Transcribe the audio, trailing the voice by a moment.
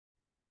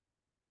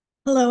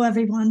Hello,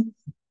 everyone.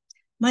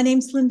 My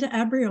name's Linda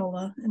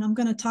Abriola, and I'm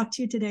going to talk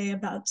to you today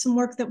about some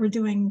work that we're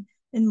doing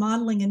in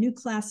modeling a new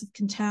class of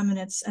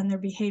contaminants and their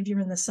behavior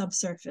in the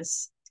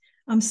subsurface.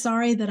 I'm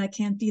sorry that I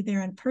can't be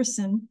there in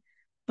person,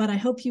 but I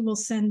hope you will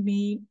send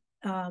me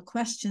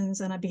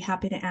questions and I'd be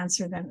happy to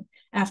answer them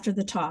after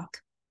the talk.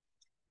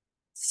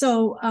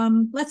 So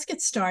let's get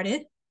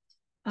started.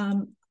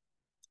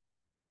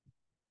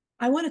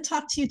 I want to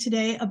talk to you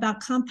today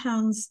about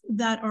compounds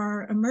that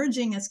are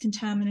emerging as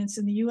contaminants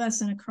in the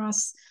US and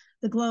across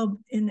the globe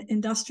in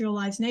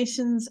industrialized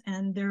nations,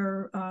 and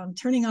they're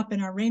turning up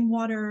in our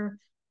rainwater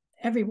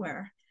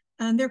everywhere.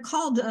 And they're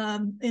called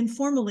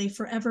informally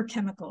forever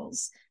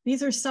chemicals.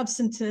 These are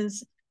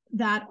substances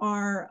that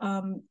are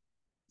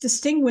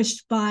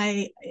distinguished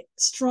by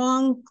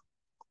strong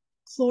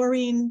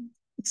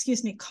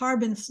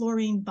carbon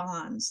fluorine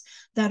bonds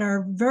that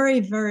are very,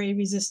 very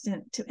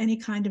resistant to any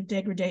kind of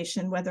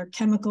degradation, whether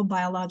chemical,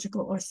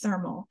 biological, or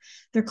thermal.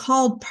 They're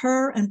called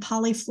per and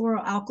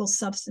polyfluoroalkyl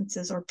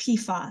substances, or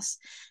PFAS.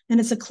 And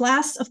it's a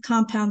class of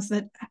compounds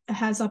that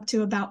has up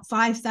to about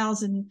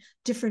 5,000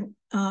 different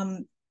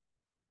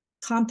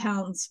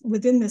compounds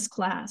within this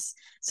class.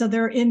 So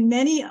they're in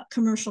many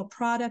commercial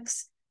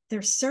products.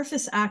 They're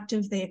surface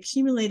active. They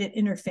accumulate at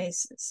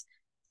interfaces.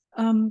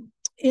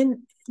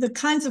 In the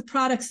kinds of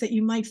products that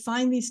you might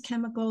find these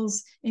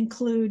chemicals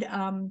include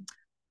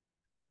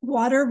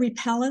water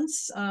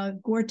repellents,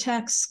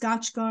 Gore-Tex,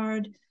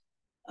 Scotchgard,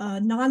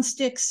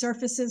 nonstick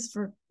surfaces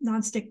for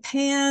nonstick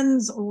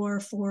pans or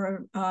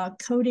for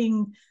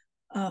coating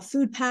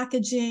food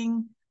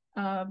packaging,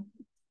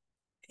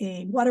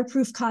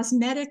 waterproof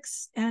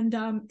cosmetics,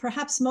 and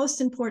perhaps most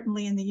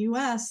importantly in the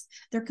US,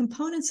 they're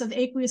components of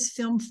aqueous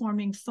film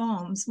forming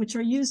foams, which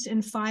are used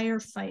in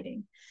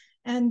firefighting.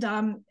 And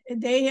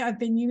they have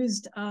been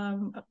used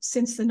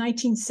since the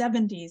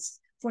 1970s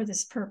for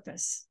this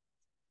purpose.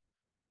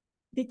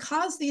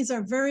 Because these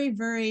are very,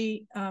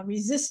 very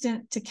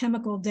resistant to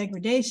chemical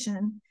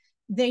degradation,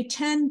 they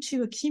tend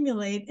to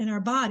accumulate in our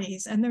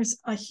bodies. And there's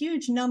a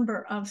huge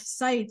number of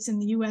sites in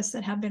the US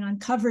that have been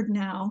uncovered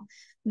now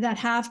that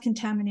have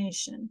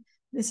contamination.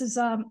 This is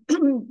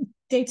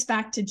dates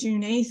back to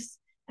June 8th,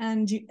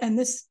 and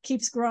this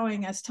keeps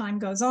growing as time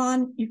goes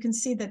on. You can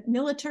see that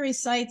military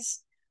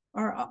sites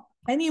are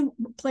any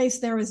place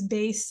there is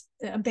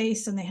a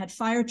base and they had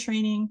fire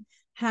training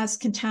has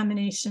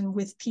contamination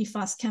with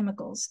PFAS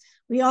chemicals.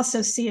 We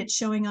also see it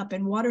showing up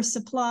in water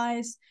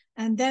supplies.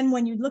 And then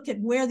when you look at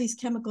where these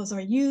chemicals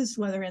are used,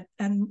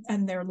 and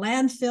they're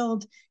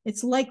landfilled,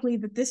 it's likely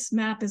that this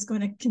map is going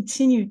to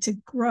continue to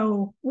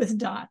grow with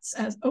dots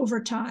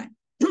over time.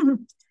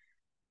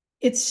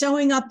 It's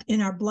showing up in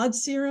our blood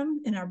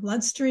serum, in our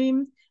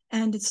bloodstream,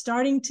 and it's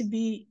starting to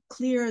be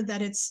clear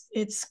that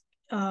it's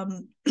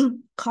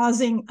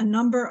causing a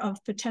number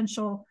of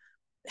potential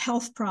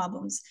health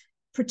problems,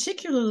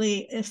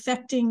 particularly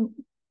affecting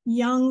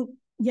young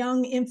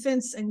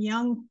infants and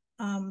young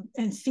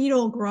and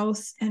fetal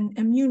growth and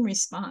immune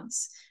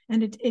response.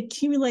 And it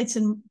accumulates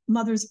in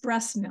mother's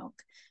breast milk.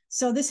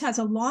 So this has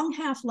a long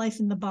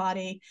half-life in the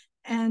body,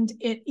 and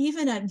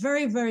even at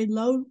very, very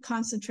low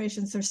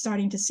concentrations, they're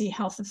starting to see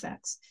health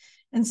effects.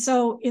 And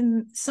so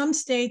in some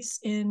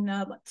states,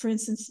 for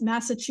instance,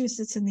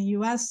 Massachusetts in the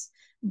US,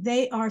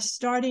 they are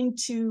starting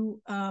to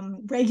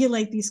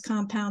regulate these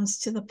compounds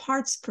to the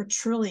parts per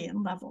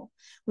trillion level,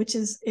 which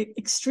is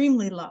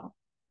extremely low.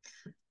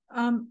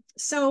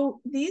 So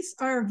these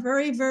are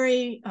very,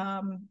 very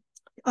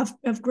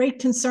of great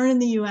concern in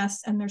the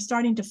US, and they're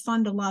starting to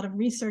fund a lot of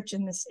research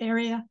in this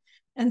area.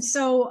 And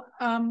so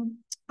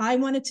I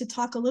wanted to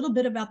talk a little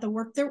bit about the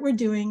work that we're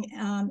doing.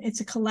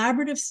 It's a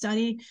collaborative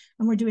study,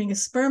 and we're doing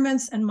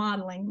experiments and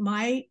modeling.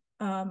 My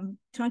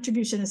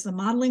contribution is the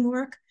modeling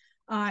work.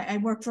 I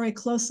work very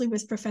closely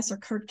with Professor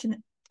Kurt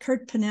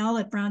Pinnell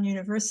at Brown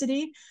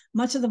University.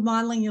 Much of the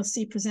modeling you'll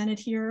see presented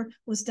here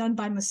was done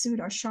by Masoud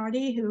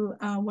Arshardi, who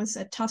was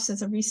at Tufts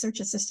as a research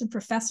assistant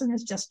professor and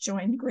has just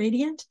joined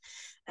Gradient.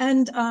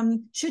 And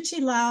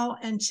Chuchi Lau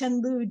and Chen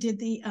Lu did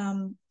the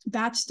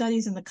batch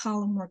studies and the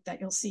column work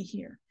that you'll see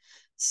here.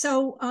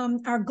 So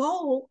our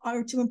goal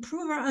are to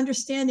improve our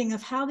understanding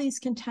of how these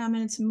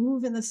contaminants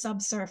move in the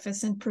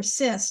subsurface and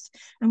persist.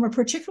 And we're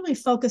particularly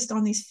focused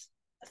on these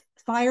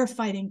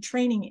firefighting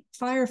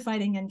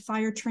and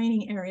fire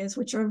training areas,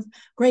 which are of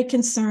great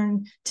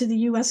concern to the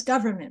US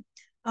government.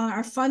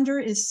 Our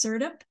funder is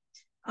CERDIP.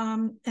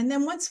 And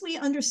then once we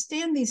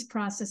understand these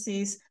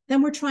processes,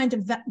 then we're trying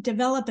to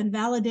develop and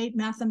validate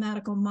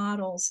mathematical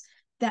models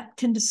that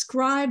can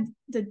describe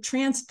the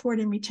transport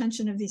and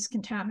retention of these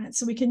contaminants.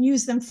 So we can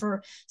use them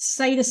for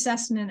site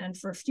assessment and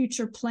for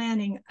future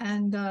planning,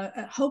 and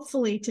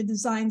hopefully to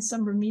design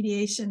some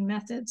remediation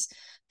methods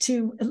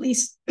to at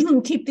least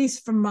keep these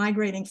from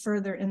migrating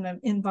further in the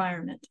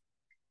environment.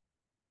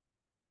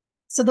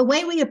 So the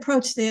way we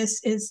approach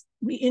this is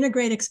we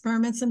integrate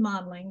experiments and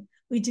modeling.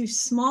 We do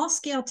small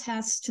scale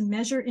tests to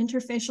measure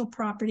interfacial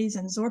properties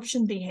and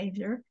absorption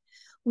behavior.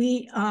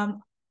 We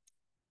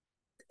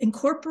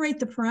incorporate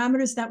the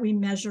parameters that we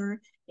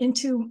measure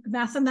into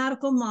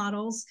mathematical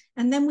models,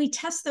 and then we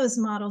test those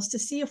models to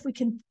see if we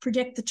can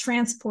predict the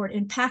transport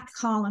in packed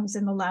columns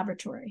in the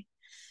laboratory.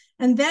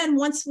 And then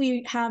once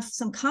we have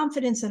some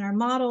confidence in our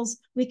models,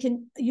 we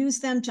can use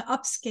them to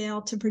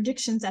upscale to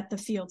predictions at the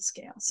field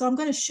scale. So I'm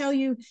going to show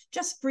you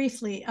just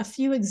briefly a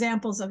few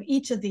examples of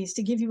each of these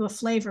to give you a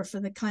flavor for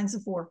the kinds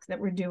of work that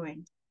we're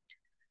doing.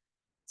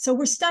 So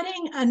we're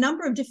studying a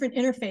number of different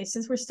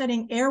interfaces. We're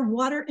studying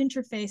air-water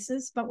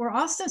interfaces, but we're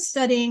also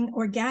studying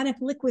organic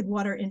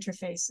liquid-water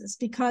interfaces,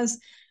 because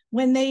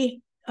when they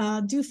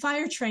do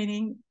fire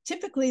training,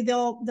 typically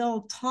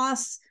they'll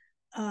toss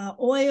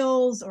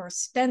oils or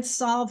spent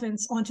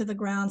solvents onto the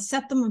ground,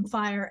 set them on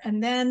fire,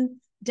 and then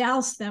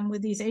douse them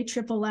with these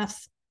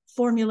AFFF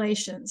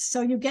formulations.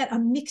 So you get a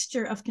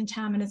mixture of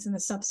contaminants in the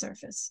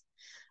subsurface.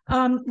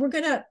 We're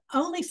going to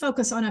only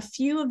focus on a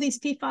few of these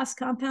PFAS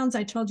compounds.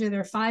 I told you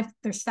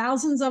there's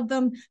thousands of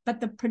them,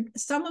 but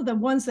some of the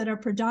ones that are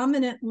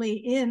predominantly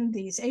in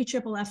these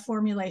AFFF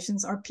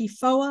formulations are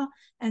PFOA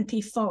and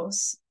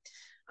PFOS.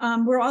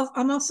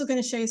 I'm also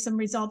going to show you some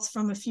results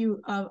from a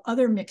few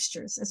other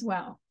mixtures as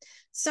well.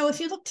 So if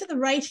you look to the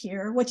right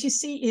here, what you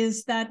see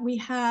is that we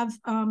have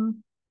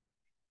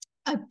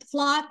a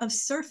plot of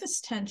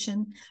surface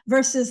tension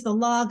versus the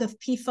log of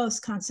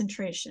PFOS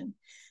concentration.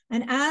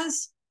 And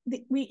as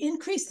we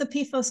increase the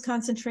PFOS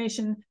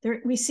concentration,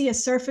 we see a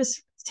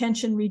surface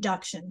tension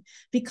reduction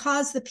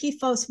because the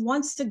PFOS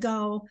wants to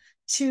go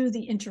to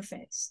the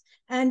interface.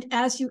 And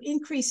as you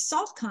increase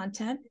salt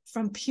content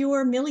from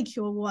pure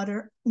millicue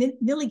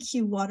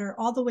water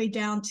all the way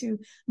down to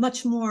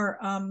much more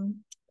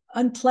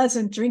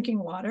unpleasant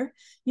drinking water,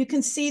 you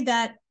can see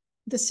that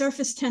the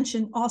surface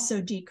tension also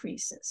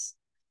decreases.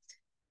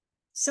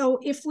 So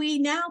if we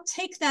now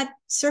take that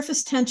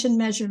surface tension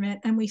measurement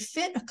and we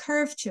fit a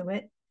curve to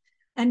it,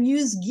 and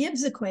use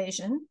Gibbs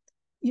equation,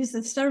 use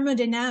the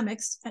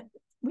thermodynamics,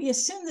 we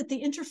assume that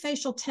the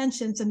interfacial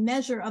tension is a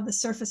measure of the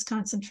surface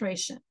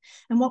concentration.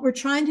 And what we're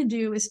trying to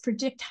do is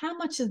predict how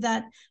much of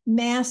that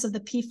mass of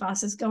the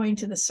PFAS is going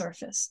to the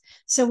surface.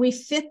 So we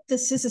fit the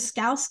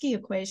Szyszkowski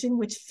equation,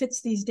 which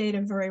fits these data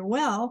very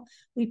well.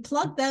 We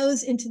plug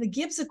those into the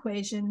Gibbs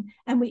equation,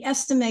 and we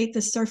estimate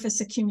the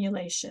surface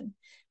accumulation.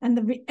 And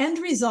the end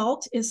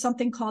result is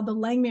something called the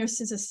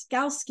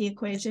Langmuir-Szyszkowski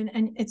equation,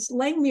 and it's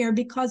Langmuir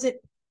because it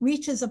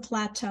reaches a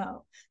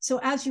plateau. So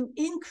as you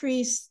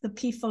increase the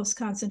PFOS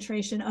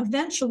concentration,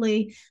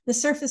 eventually the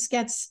surface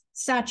gets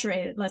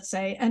saturated, let's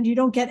say, and you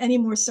don't get any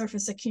more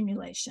surface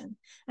accumulation.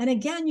 And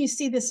again, you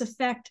see this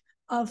effect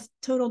of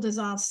total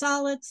dissolved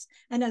solids.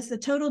 And as the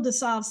total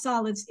dissolved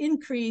solids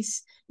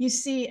increase, you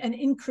see an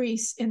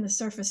increase in the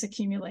surface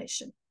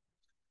accumulation.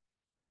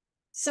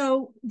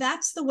 So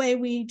that's the way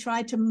we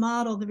try to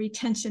model the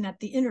retention at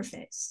the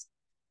interface.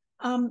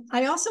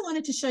 I also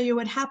wanted to show you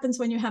what happens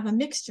when you have a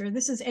mixture.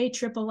 This is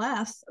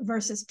AFFF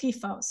versus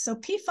PFOS. So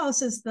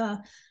PFOS is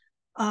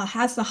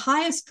has the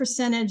highest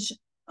percentage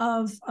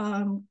of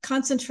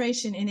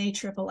concentration in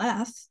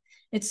AFFF.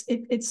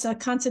 It's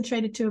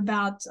concentrated to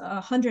about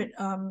 100.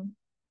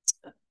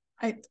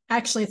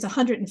 Actually, it's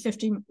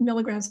 150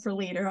 milligrams per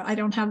liter. I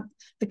don't have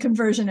the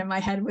conversion in my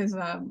head with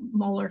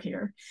molar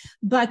here.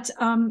 But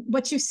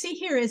what you see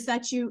here is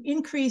that you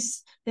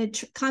increase the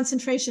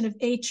concentration of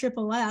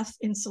AFFF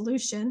in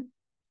solution.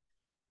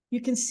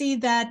 You can see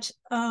that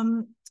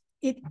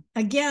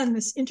again,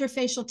 this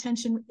interfacial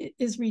tension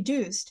is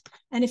reduced.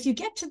 And if you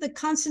get to the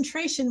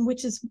concentration,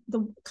 which is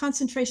the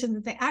concentration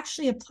that they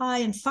actually apply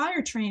in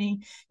fire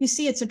training, you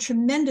see it's a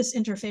tremendous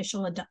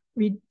interfacial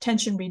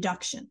tension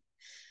reduction.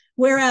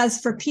 Whereas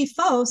for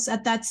PFOS,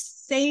 at that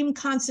same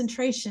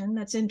concentration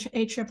that's in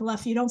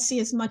AFFF, you don't see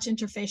as much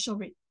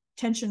interfacial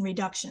tension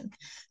reduction.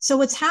 So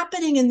what's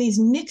happening in these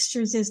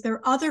mixtures is there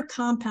are other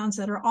compounds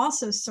that are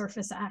also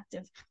surface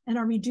active and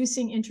are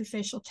reducing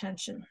interfacial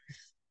tension.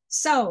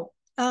 So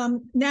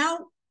now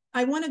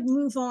I want to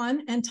move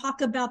on and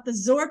talk about the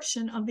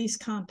absorption of these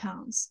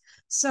compounds.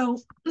 So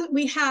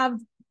we have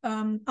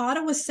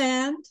Ottawa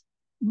sand,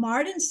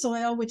 Marden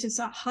soil, which is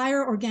a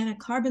higher organic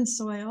carbon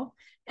soil,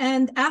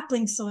 and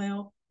Appling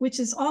soil, which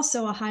is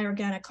also a high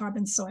organic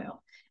carbon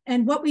soil.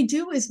 And what we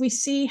do is we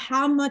see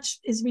how much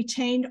is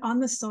retained on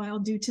the soil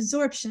due to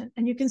absorption.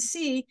 And you can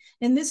see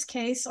in this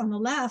case on the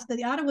left that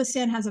the Ottawa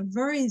sand has a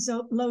very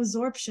low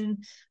absorption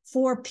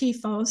for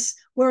PFOS,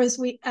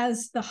 whereas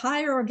as the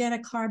higher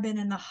organic carbon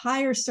and the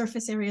higher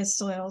surface area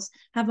soils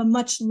have a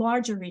much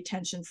larger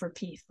retention for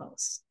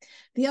PFOS.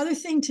 The other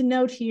thing to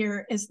note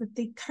here is that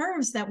the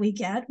curves that we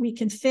get, we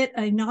can fit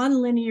a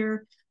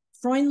nonlinear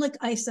Freundlich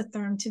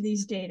isotherm to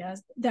these data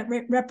that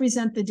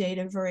represent the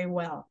data very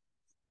well.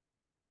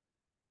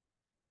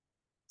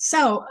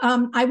 So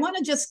I want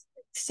to just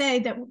say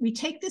that we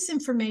take this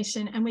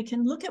information and we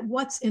can look at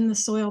what's in the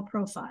soil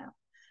profile.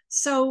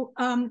 So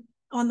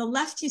on the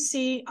left, you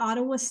see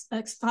Ottawa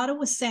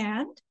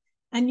sand,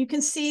 and you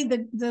can see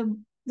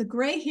the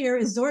gray here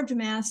is absorbed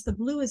mass, the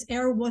blue is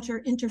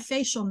air-water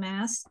interfacial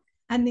mass,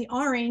 and the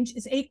orange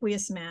is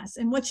aqueous mass.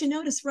 And what you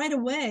notice right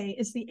away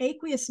is the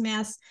aqueous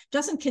mass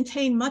doesn't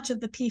contain much of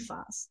the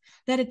PFAS,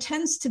 that it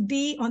tends to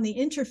be on the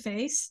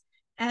interface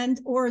and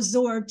or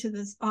absorbed to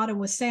the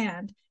Ottawa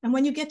sand. And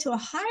when you get to a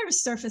higher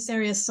surface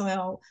area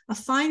soil, a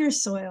finer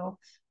soil,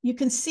 you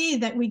can see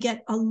that we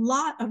get a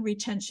lot of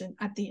retention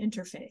at the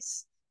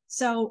interface.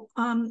 So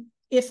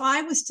if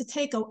I was to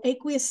take an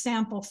aqueous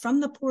sample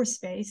from the pore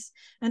space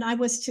and I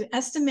was to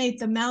estimate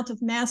the amount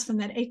of mass from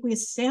that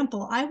aqueous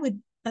sample, I would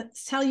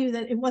tell you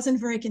that it wasn't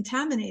very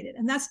contaminated.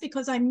 And that's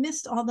because I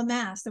missed all the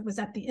mass that was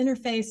at the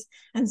interface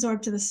and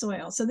absorbed to the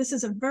soil. So this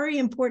is a very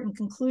important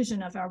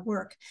conclusion of our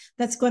work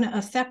that's going to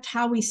affect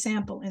how we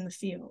sample in the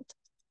field.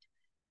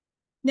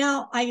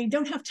 Now, I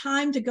don't have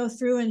time to go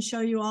through and show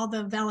you all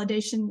the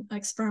validation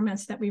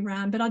experiments that we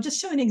ran, but I'll just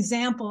show an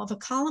example of a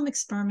column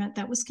experiment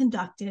that was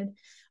conducted,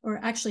 or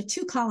actually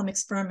 2 column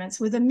experiments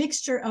with a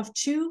mixture of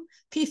 2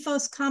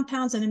 PFOS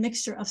compounds and a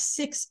mixture of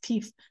 6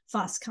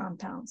 PFOS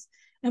compounds.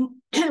 And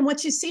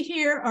what you see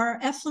here are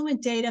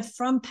effluent data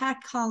from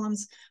packed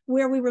columns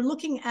where we were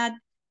looking at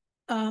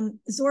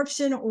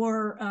absorption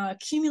or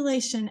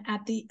accumulation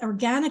at the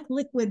organic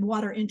liquid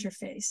water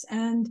interface.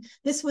 And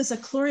this was a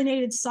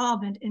chlorinated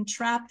solvent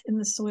entrapped in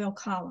the soil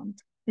column.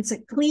 It's a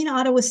clean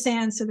Ottawa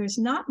sand, so there's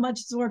not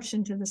much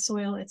absorption to the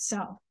soil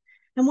itself.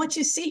 And what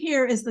you see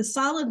here is the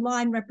solid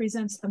line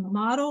represents the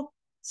model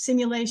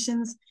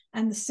simulations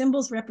and the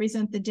symbols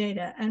represent the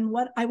data. And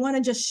what I want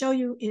to just show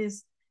you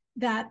is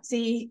that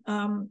the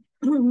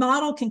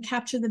model can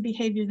capture the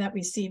behavior that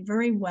we see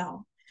very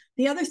well.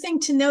 The other thing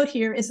to note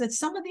here is that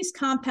some of these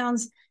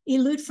compounds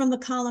elute from the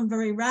column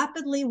very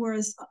rapidly,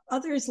 whereas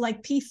others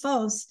like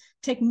PFOS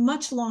take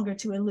much longer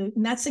to elute.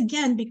 And that's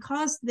again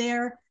because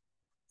they're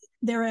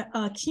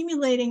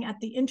accumulating at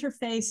the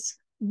interface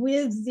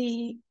with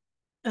the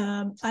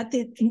at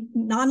the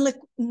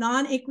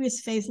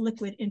non-aqueous phase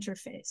liquid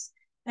interface.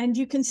 And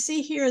you can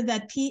see here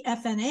that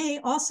PFNA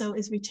also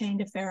is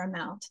retained a fair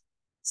amount.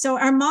 So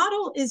our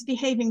model is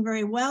behaving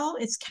very well.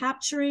 It's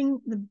capturing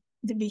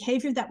the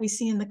behavior that we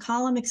see in the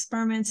column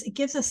experiments. It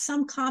gives us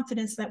some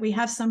confidence that we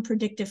have some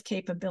predictive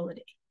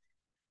capability.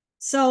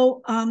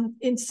 So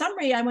in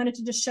summary, I wanted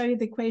to just show you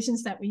the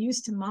equations that we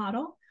use to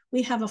model.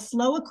 We have a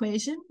flow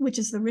equation, which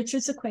is the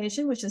Richards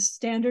equation, which is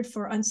standard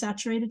for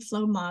unsaturated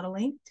flow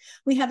modeling.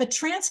 We have a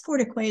transport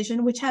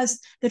equation, which has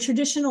the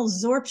traditional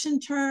absorption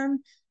term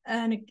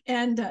and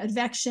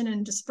advection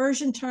and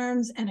dispersion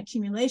terms and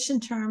accumulation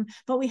term,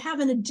 but we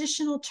have an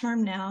additional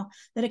term now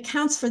that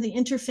accounts for the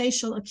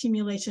interfacial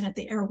accumulation at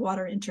the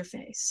air-water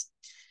interface.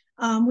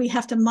 We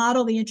have to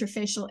model the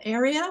interfacial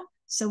area.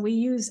 So we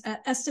use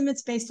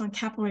estimates based on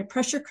capillary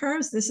pressure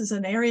curves. This is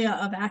an area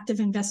of active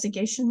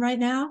investigation right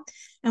now.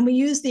 And we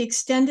use the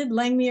extended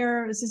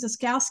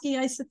Langmuir-Zizkowski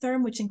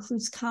isotherm, which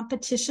includes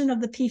competition of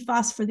the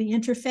PFAS for the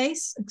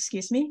interface,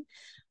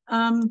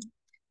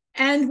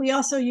 and we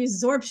also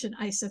use sorption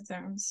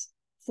isotherms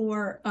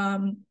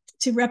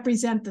to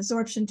represent the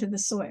sorption to the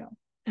soil.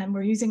 And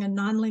we're using a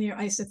nonlinear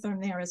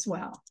isotherm there as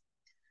well.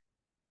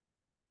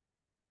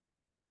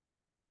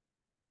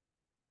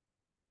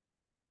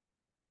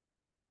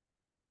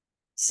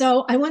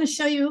 So I want to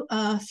show you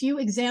a few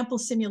example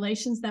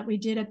simulations that we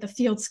did at the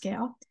field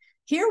scale.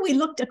 Here we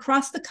looked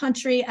across the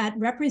country at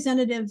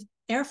representative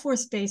Air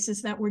Force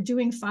bases that were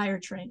doing fire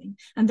training,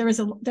 and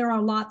there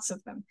are lots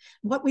of them.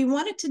 What we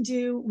wanted to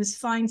do was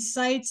find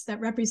sites that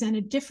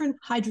represented different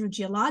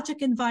hydrogeologic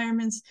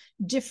environments,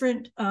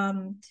 different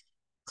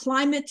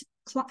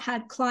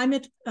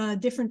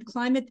different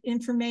climate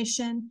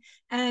information,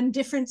 and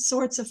different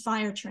sorts of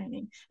fire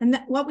training. And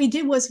what we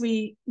did was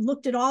we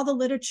looked at all the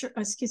literature,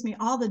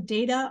 all the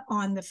data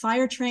on the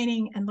fire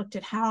training and looked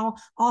at how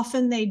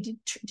often they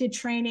did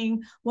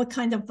training, what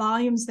kind of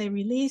volumes they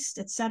released,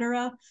 et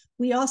cetera.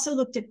 We also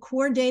looked at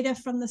core data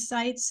from the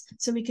sites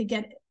so we could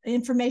get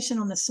information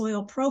on the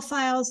soil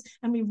profiles,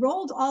 and we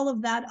rolled all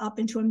of that up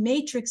into a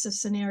matrix of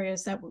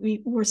scenarios that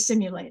we were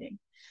simulating.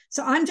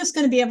 So I'm just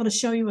going to be able to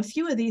show you a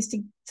few of these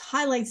to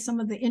highlight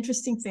some of the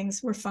interesting things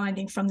we're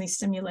finding from these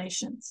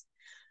simulations.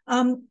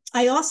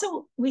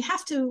 We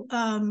have to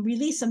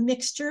release a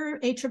mixture.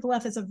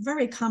 AFFF is a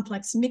very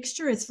complex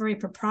mixture. It's very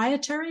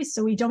proprietary,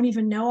 so we don't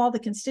even know all the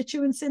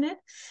constituents in it.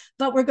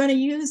 But we're going to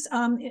use,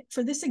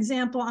 for this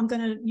example, I'm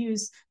going to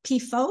use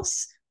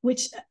PFOS,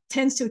 which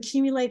tends to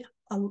accumulate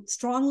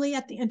strongly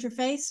at the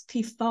interface,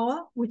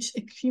 PFOA, which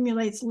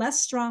accumulates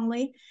less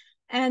strongly,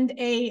 and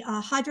a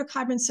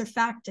hydrocarbon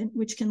surfactant,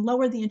 which can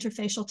lower the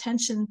interfacial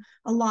tension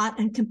a lot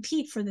and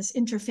compete for this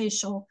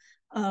interfacial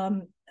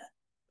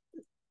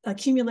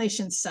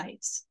accumulation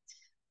sites.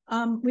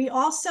 We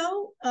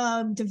also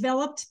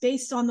developed,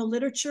 based on the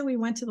literature, we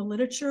went to the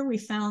literature, we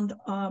found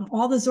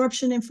all the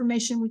absorption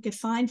information we could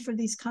find for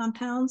these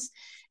compounds,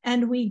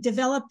 and we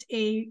developed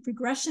a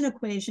regression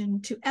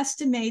equation to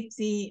estimate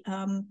the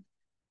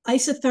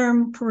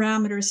isotherm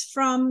parameters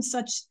from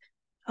such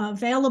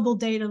available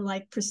data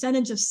like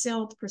percentage of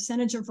silt,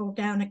 percentage of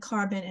organic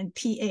carbon, and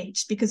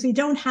pH, because we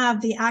don't have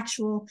the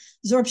actual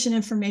absorption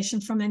information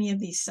from any of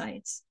these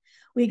sites.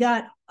 We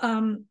got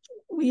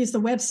we used the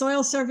web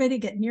soil survey to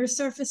get near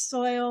surface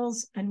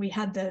soils, and we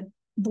had the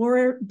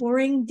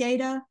boring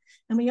data.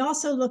 And we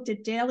also looked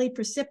at daily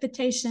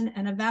precipitation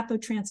and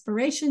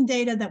evapotranspiration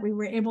data that we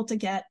were able to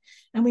get.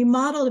 And we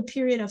modeled a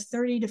period of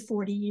 30 to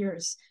 40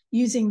 years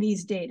using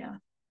these data.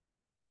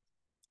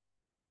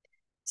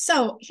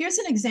 So here's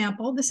an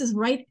example. This is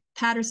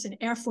Wright-Patterson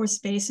Air Force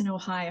Base in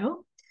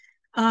Ohio.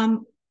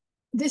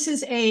 This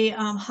is a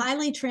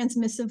highly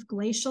transmissive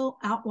glacial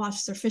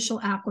outwash surficial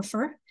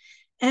aquifer.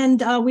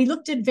 And we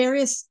looked at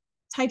various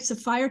types of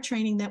fire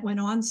training that went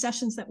on,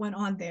 sessions that went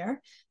on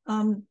there.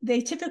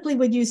 They typically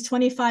would use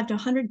 25 to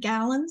 100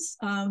 gallons,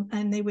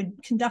 and they would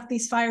conduct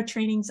these fire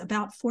trainings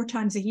about 4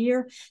 times a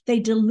year. They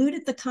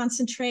diluted the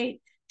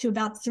concentrate to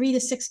about 3 to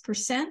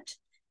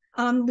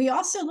 6%. We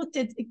also looked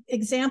at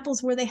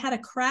examples where they had a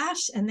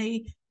crash, and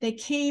they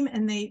came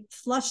and they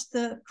flushed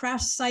the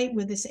crash site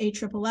with this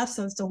AFFF.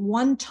 So it's a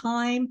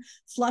one-time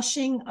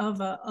flushing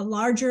of a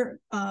larger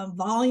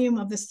volume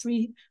of this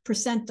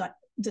 3%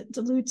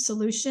 dilute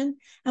solution.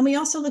 And we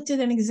also looked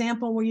at an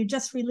example where you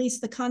just release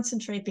the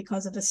concentrate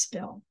because of a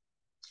spill.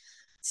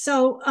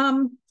 So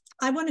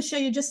I want to show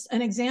you just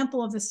an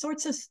example of the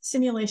sorts of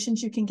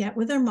simulations you can get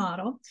with our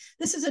model.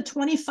 This is a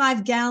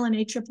 25-gallon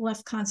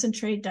AFFF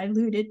concentrate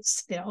diluted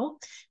spill.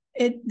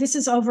 This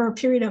is over a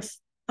period of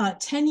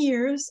 10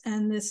 years,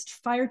 and this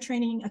fire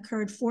training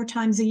occurred 4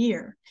 times a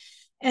year.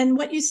 And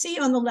what you see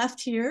on the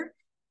left here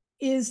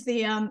is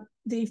the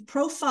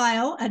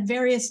profile at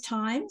various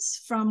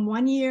times from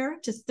 1 year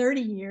to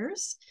 30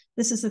 years.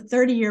 This is a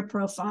 30-year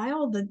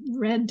profile, the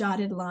red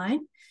dotted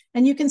line.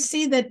 And you can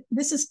see that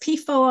this is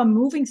PFOA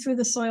moving through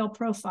the soil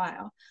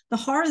profile. The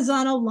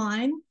horizontal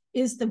line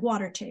is the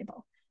water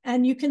table.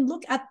 And you can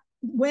look at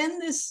when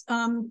this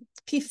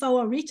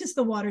PFOA reaches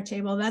the water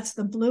table, that's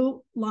the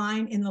blue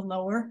line in the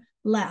lower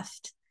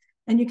left.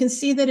 And you can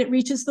see that it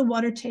reaches the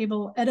water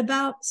table at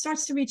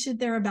starts to reach it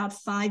there about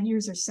 5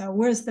 years or so,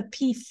 whereas the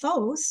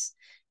PFOS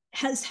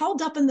has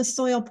held up in the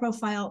soil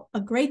profile a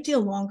great deal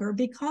longer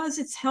because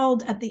it's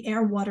held at the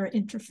air-water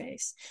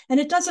interface. And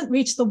it doesn't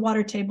reach the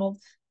water table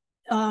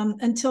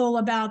until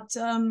about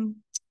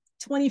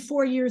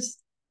 24 years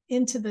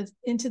into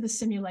the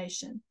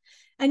simulation.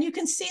 And you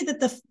can see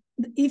that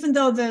even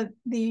though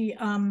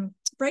the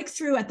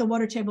breakthrough at the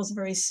water table is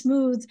very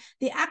smooth,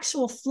 the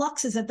actual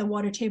fluxes at the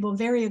water table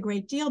vary a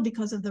great deal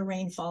because of the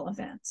rainfall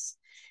events.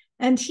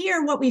 And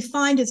here what we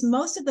find is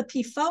most of the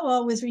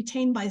PFOA was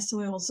retained by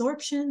soil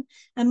absorption,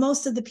 and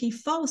most of the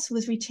PFOS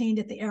was retained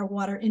at the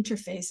air-water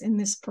interface in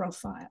this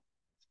profile.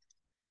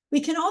 We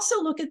can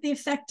also look at the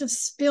effect of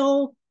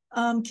spill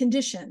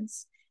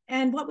conditions.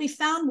 And what we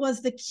found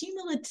was the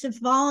cumulative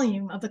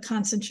volume of the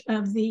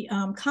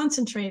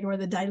concentrate or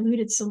the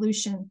diluted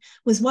solution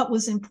was what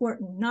was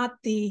important, not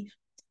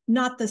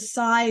the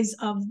size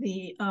of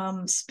the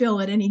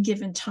spill at any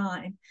given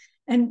time.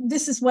 And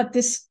this is what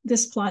this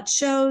plot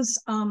shows.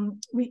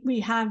 We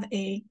have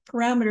a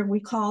parameter we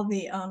call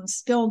the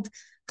spilled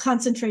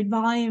concentrate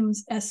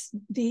volumes,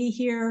 SV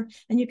here.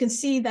 And you can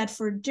see that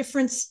for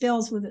different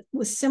spills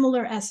with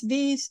similar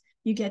SVs,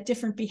 you get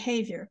different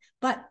behavior.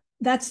 But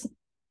that's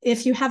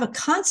if you have a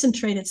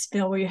concentrated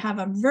spill where you have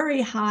a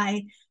very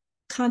high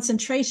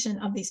concentration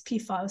of these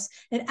PFOS,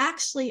 it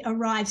actually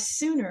arrives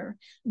sooner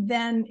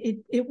than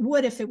it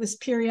would if it was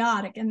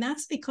periodic. And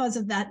that's because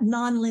of that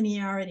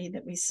non-linearity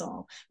that we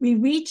saw. We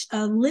reach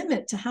a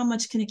limit to how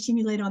much can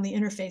accumulate on the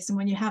interface. And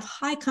when you have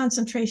high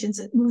concentrations,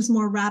 it moves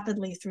more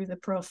rapidly through the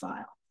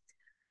profile.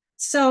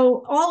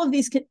 So all of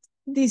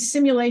these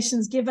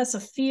simulations give us a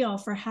feel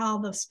for how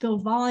the spill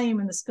volume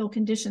and the spill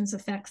conditions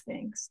affect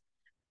things.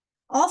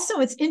 Also,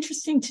 it's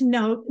interesting to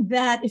note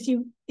that if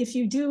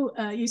you do,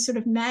 you sort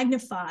of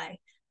magnify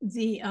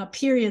the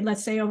period,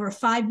 let's say over a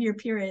 5-year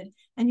period,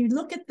 and you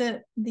look at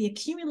the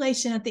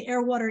accumulation at the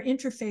air-water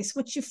interface,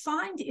 what you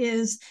find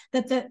is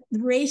that the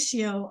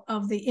ratio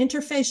of the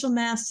interfacial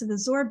mass to the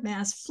sorbed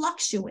mass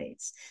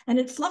fluctuates, and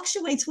it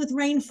fluctuates with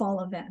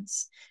rainfall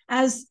events.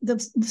 As the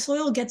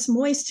soil gets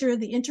moister,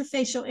 the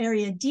interfacial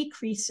area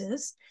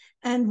decreases,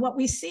 and what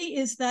we see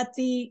is that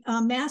the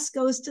mass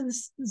goes to the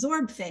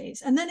sorb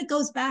phase, and then it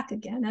goes back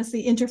again as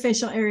the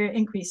interfacial area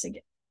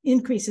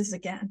increases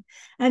again.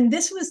 And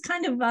this was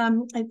kind of,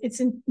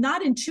 it's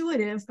not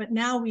intuitive, but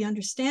now we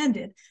understand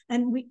it.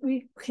 And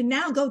we can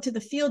now go to the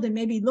field and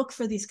maybe look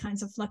for these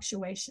kinds of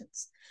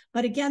fluctuations.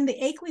 But again,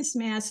 the aqueous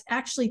mass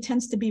actually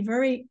tends to be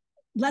very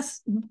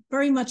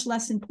much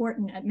less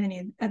important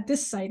at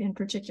this site in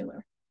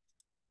particular.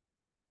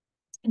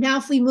 Now,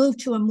 if we move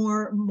to a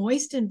more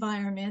moist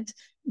environment,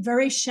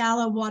 very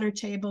shallow water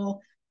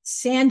table,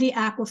 sandy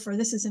aquifer,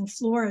 this is in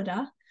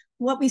Florida,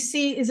 what we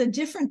see is a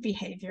different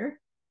behavior.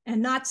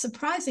 And not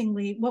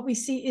surprisingly, what we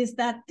see is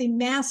that the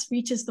mass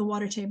reaches the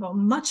water table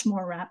much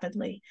more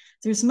rapidly.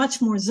 There's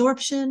much more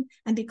absorption,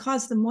 and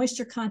because the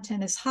moisture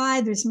content is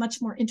high, there's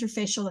much more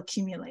interfacial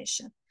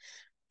accumulation.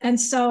 And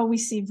so we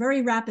see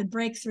very rapid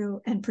breakthrough,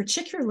 and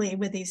particularly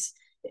with these,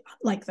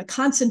 like the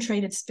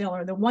concentrated spill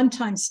or the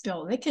one-time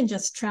spill, they can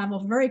just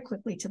travel very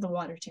quickly to the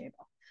water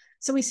table.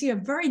 So we see a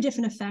very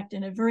different effect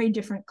in a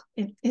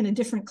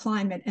different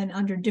climate and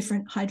under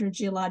different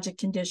hydrogeologic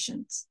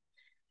conditions.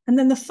 And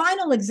then the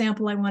final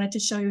example I wanted to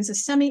show you is a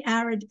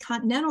semi-arid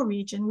continental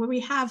region where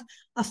we have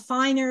a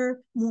finer,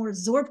 more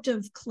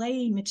absorptive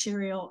clay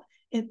material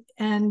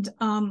and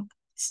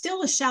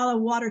still a shallow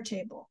water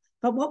table.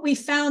 But what we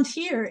found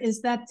here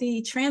is that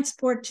the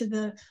transport to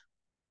the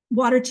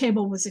water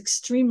table was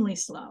extremely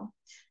slow.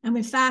 And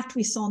in fact,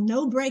 we saw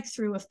no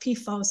breakthrough of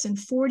PFOS in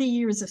 40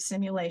 years of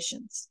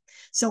simulations.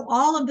 So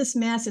all of this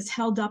mass is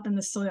held up in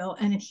the soil.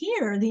 And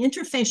here, the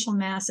interfacial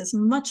mass is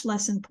much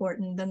less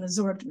important than the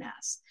sorbed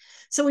mass.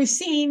 So we've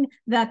seen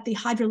that the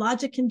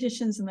hydrologic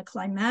conditions and the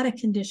climatic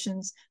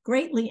conditions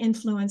greatly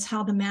influence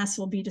how the mass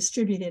will be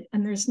distributed.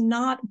 And there's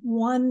not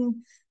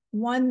one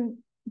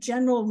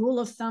general rule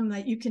of thumb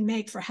that you can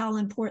make for how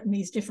important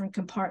these different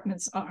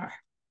compartments are.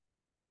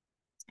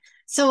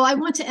 So I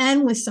want to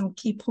end with some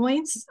key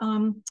points.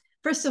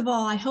 First of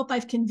all, I hope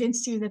I've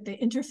convinced you that the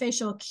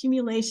interfacial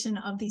accumulation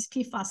of these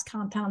PFAS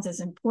compounds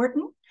is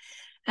important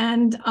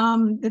and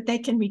that they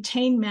can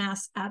retain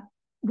mass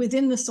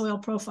within the soil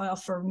profile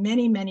for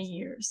many, many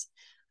years.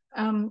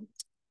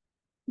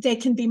 They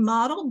can be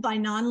modeled by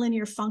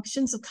nonlinear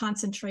functions of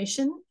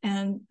concentration,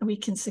 and we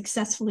can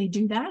successfully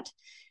do that.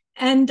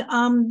 And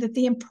that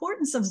the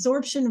importance of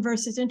absorption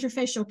versus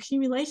interfacial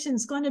accumulation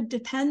is going to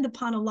depend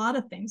upon a lot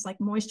of things like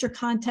moisture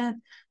content,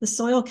 the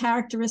soil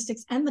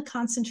characteristics, and the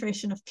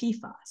concentration of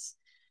PFAS.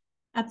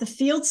 At the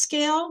field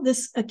scale,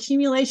 this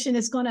accumulation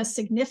is going to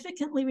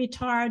significantly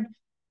retard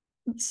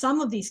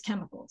some of these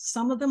chemicals.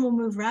 Some of them will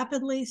move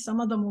rapidly,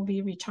 some of them will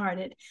be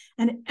retarded.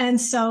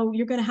 And so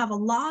you're going to have a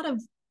lot of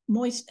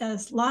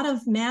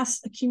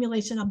mass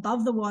accumulation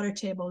above the water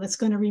table that's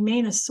going to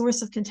remain a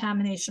source of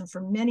contamination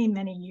for many,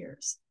 many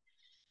years.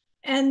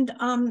 And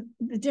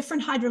the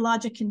different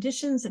hydrologic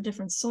conditions, the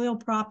different soil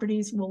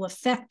properties will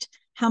affect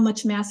how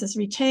much mass is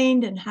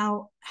retained and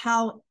how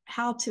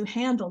to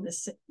handle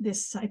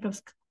this type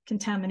of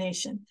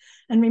contamination.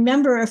 And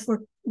remember, if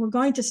we're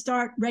going to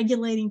start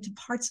regulating to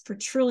parts per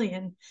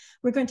trillion,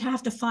 we're going to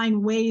have to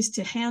find ways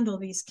to handle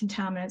these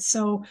contaminants.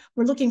 So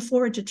we're looking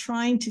forward to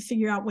trying to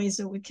figure out ways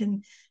that we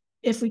can,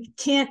 if we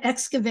can't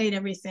excavate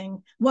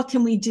everything, what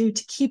can we do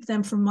to keep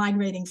them from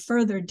migrating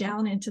further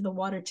down into the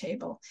water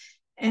table?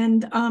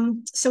 And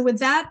so with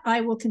that,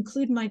 I will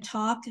conclude my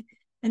talk.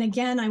 And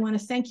again, I want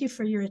to thank you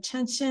for your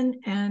attention,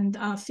 and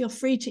feel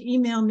free to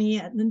email me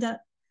at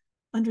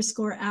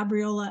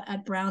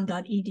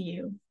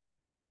linda_abriola@brown.edu.